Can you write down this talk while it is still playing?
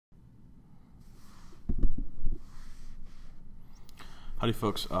Howdy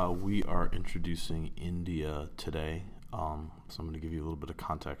folks, we are introducing India today. So I'm going to give you a little bit of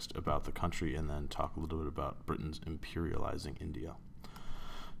context about the country and then talk a little bit about Britain's imperializing India.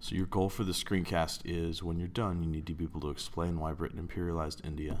 So your goal for the screencast is, when you're done, you need to be able to explain why Britain imperialized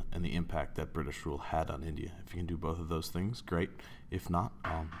India and the impact that British rule had on India. If you can do both of those things, great. If not,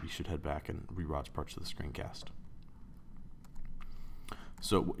 you should head back and rewatch parts of the screencast.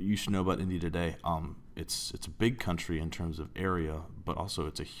 So what you should know about India today, it's a big country in terms of area, but also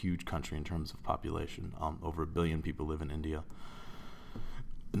it's a huge country in terms of population. Over 1 billion people live in India,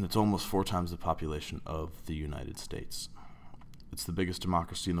 and it's almost 4 times the population of the United States. It's the biggest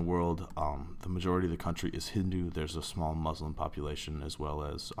democracy in the world. The majority of the country is Hindu. There's a small Muslim population, as well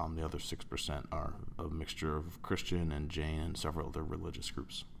as the other 6% are a mixture of Christian and Jain and several other religious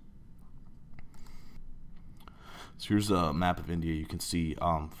groups. So here's a map of India. You can see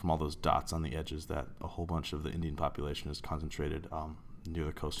from all those dots on the edges that a whole bunch of the Indian population is concentrated near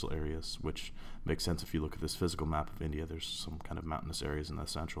the coastal areas, which makes sense if you look at this physical map of India. There's some kind of mountainous areas in the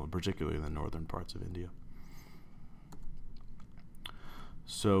central, and particularly in the northern parts of India.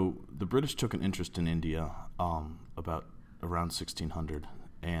 So the British took an interest in India about around 1600,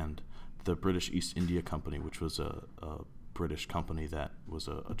 and the British East India Company, which was a British company that was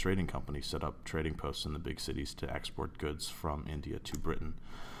a trading company, set up trading posts in the big cities to export goods from India to Britain.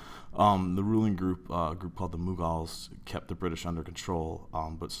 The ruling group, a group called the Mughals, kept the British under control,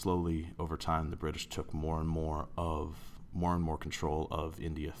 but slowly over time the British took more and more control of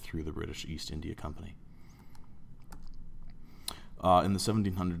India through the British East India Company. In the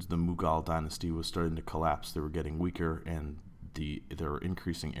 1700s, the Mughal dynasty was starting to collapse. They were getting weaker, and there were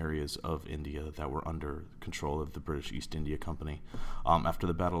increasing areas of India that were under control of the British East India Company. After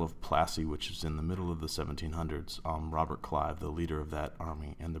the Battle of Plassey, which is in the middle of the 1700s, Robert Clive, the leader of that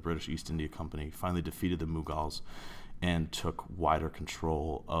army, and the British East India Company finally defeated the Mughals and took wider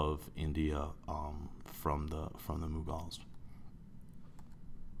control of India from the Mughals.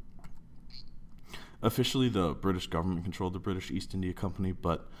 Officially, the British government controlled the British East India Company,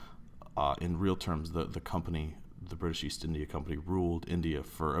 but in real terms, the British East India Company ruled India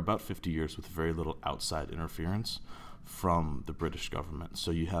for about 50 years with very little outside interference from the British government.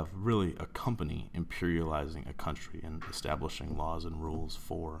 So you have really a company imperializing a country and establishing laws and rules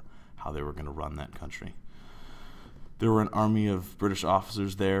for how they were going to run that country. There were an army of British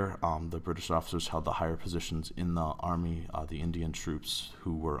officers there. The British officers held the higher positions in the army. The Indian troops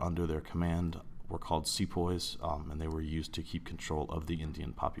who were under their command were called sepoys, and they were used to keep control of the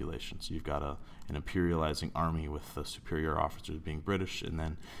Indian population. So you've got an imperializing army with the superior officers being British, and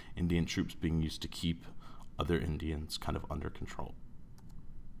then Indian troops being used to keep other Indians kind of under control.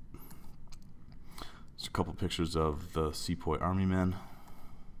 There's a couple pictures of the sepoy army men.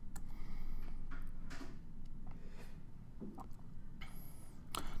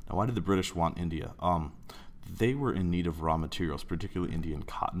 Now, why did the British want India? They were in need of raw materials, particularly Indian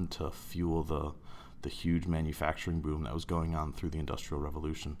cotton, to fuel the huge manufacturing boom that was going on through the Industrial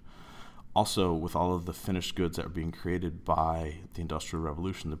Revolution. Also, with all of the finished goods that were being created by the Industrial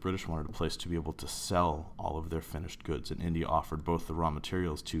Revolution, the British wanted a place to be able to sell all of their finished goods, and India offered both the raw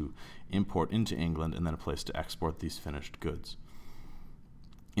materials to import into England and then a place to export these finished goods.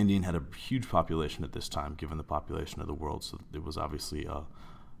 India had a huge population at this time, given the population of the world, so it was obviously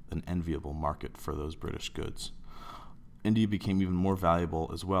an enviable market for those British goods. India became even more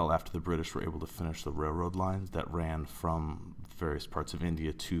valuable as well after the British were able to finish the railroad lines that ran from various parts of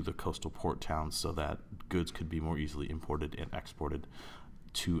India to the coastal port towns, so that goods could be more easily imported and exported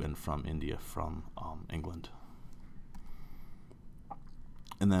to and from India from England.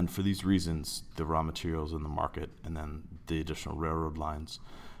 And then for these reasons, the raw materials in the market and then the additional railroad lines,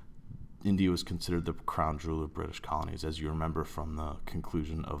 India was considered the crown jewel of British colonies. As you remember from the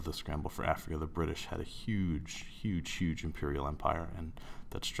conclusion of the scramble for Africa, the British had a huge imperial empire, and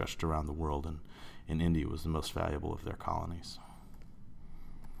that stretched around the world, and India was the most valuable of their colonies.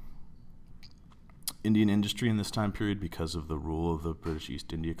 Indian industry in this time period, because of the rule of the British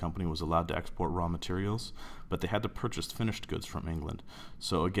East India Company, was allowed to export raw materials, but they had to purchase finished goods from England.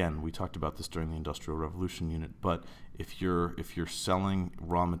 So again, we talked about this during the Industrial Revolution unit, but if you're selling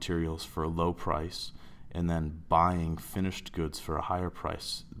raw materials for a low price and then buying finished goods for a higher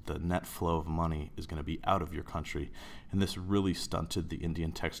price, the net flow of money is going to be out of your country, and this really stunted the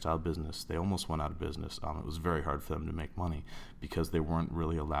Indian textile business. They almost went out of business. It was very hard for them to make money because they weren't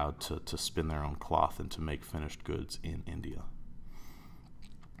really allowed to spin their own cloth and to make finished goods in India.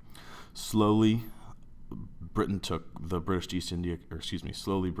 Slowly, Britain took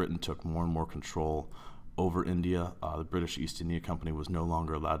more and more control over India. The British East India Company was no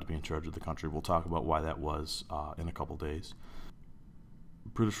longer allowed to be in charge of the country. We'll talk about why that was in a couple days.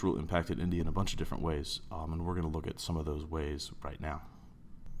 British rule impacted India in a bunch of different ways, and we're going to look at some of those ways right now.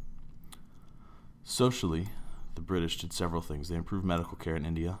 Socially, the British did several things. They improved medical care in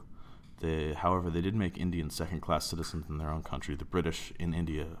India. However, they did make Indians second-class citizens in their own country. The British in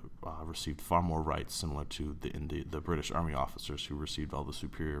India received far more rights, similar to the British army officers who received all the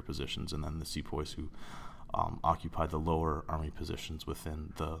superior positions, and then the sepoys who occupied the lower army positions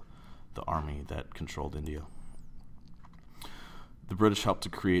within the army that controlled India. The British helped to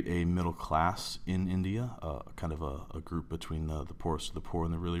create a middle class in India, kind of a group between the poorest of the poor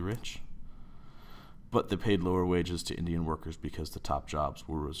and the really rich. But they paid lower wages to Indian workers because the top jobs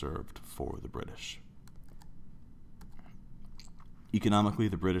were reserved for the British. Economically,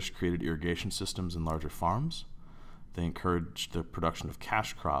 the British created irrigation systems and larger farms. They encouraged the production of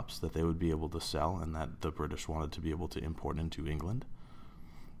cash crops that they would be able to sell and that the British wanted to be able to import into England.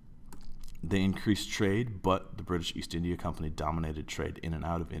 They increased trade, but the British East India Company dominated trade in and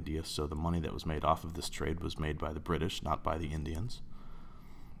out of India, so the money that was made off of this trade was made by the British, not by the Indians.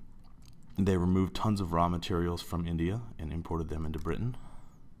 They removed tons of raw materials from India and imported them into Britain.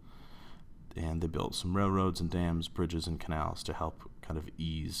 And they built some railroads and dams, bridges and canals to help kind of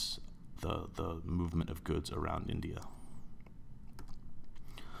ease the movement of goods around India.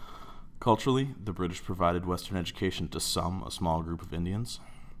 Culturally, the British provided Western education to a small group of Indians.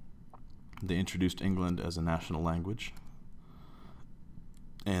 They introduced England as a national language,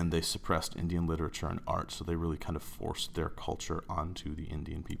 and they suppressed Indian literature and art, so they really kind of forced their culture onto the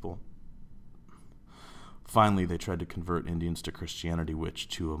Indian people. Finally, they tried to convert Indians to Christianity, which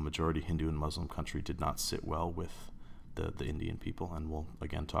to a majority Hindu and Muslim country did not sit well with the Indian people, and we'll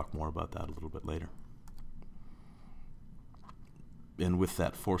again talk more about that a little bit later. And with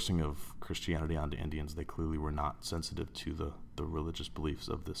that forcing of Christianity onto Indians, they clearly were not sensitive to the religious beliefs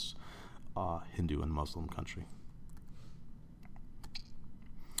of this Hindu and Muslim country.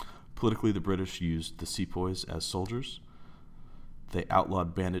 Politically, the British used the sepoys as soldiers. They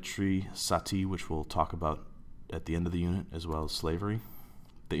outlawed banditry, sati, which we'll talk about at the end of the unit, as well as slavery.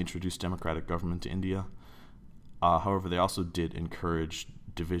 They introduced democratic government to India. However, they also did encourage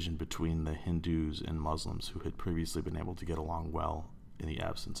division between the Hindus and Muslims who had previously been able to get along well in the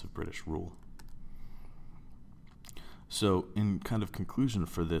absence of British rule. So in kind of conclusion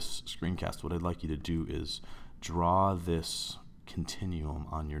for this screencast, what I'd like you to do is draw this continuum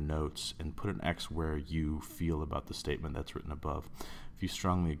on your notes and put an X where you feel about the statement that's written above. If you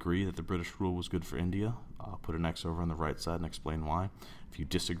strongly agree that the British rule was good for India, put an X over on the right side and explain why. If you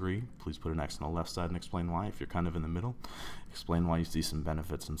disagree, please put an X on the left side and explain why. If you're kind of in the middle, explain why you see some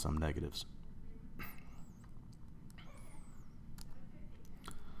benefits and some negatives.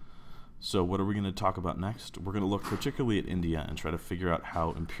 So what are we going to talk about next? We're going to look particularly at India and try to figure out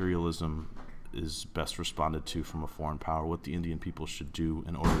how imperialism is best responded to from a foreign power, what the Indian people should do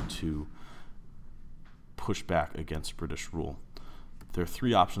in order to push back against British rule. There are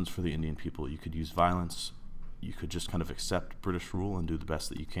three options for the Indian people. You could use violence, you could just kind of accept British rule and do the best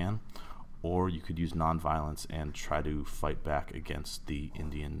that you can, or you could use nonviolence and try to fight back against the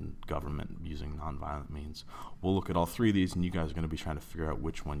Indian government using nonviolent means. We'll look at all three of these, and you guys are going to be trying to figure out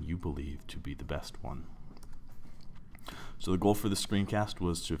which one you believe to be the best one. So the goal for this screencast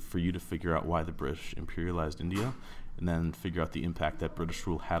was for you to figure out why the British imperialized India, and then figure out the impact that British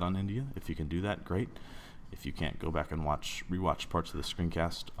rule had on India. If you can do that, great. If you can't, go back and rewatch parts of the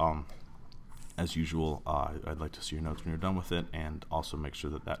screencast. As usual, I'd like to see your notes when you're done with it, and also make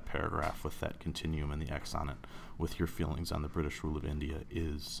sure that that paragraph with that continuum and the X on it with your feelings on the British rule of India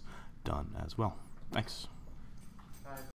is done as well. Thanks.